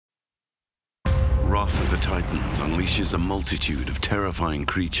wrath of the Titans unleashes a multitude of terrifying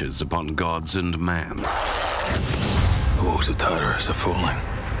creatures upon gods and man. The woes of Tartarus are falling.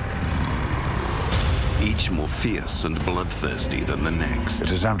 Each more fierce and bloodthirsty than the next.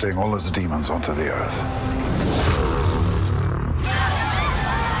 It is emptying all its demons onto the earth.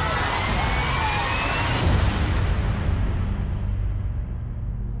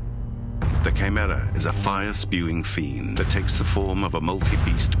 The Chimera is a fire-spewing fiend that takes the form of a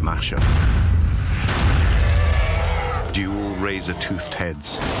multi-beast mashup. Dual razor-toothed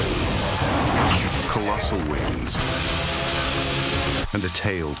heads, colossal wings, and a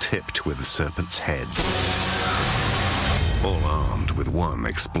tail tipped with a serpent's head. All armed with one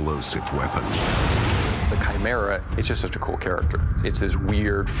explosive weapon. The Chimera, it's just such a cool character. It's this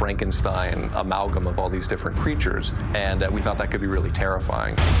weird Frankenstein amalgam of all these different creatures, and we thought that could be really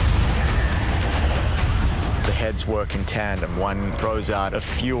terrifying. The heads work in tandem. One throws out a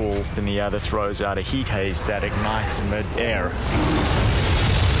fuel, and the other throws out a heat haze that ignites in mid-air.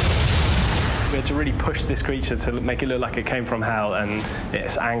 We had to really push this creature to make it look like it came from hell, and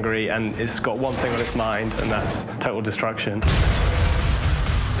it's angry, and it's got one thing on its mind, and that's total destruction.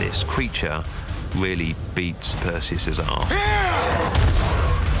 This creature really beats Perseus' ass.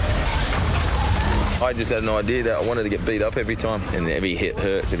 I just had an idea that I wanted to get beat up every time, and every hit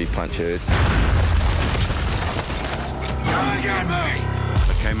hurts, every punch hurts.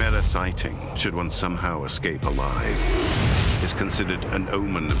 A Chimera sighting, should one somehow escape alive, is considered an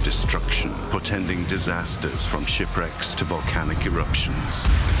omen of destruction, portending disasters from shipwrecks to volcanic eruptions.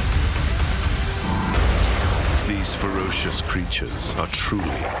 These ferocious creatures are truly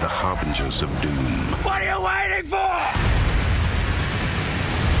the harbingers of doom. What are you waiting for?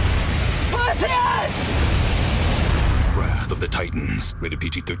 Perseus! Wrath of the Titans, rated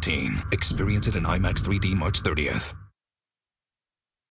PG-13. Experience it in IMAX 3D March 30th.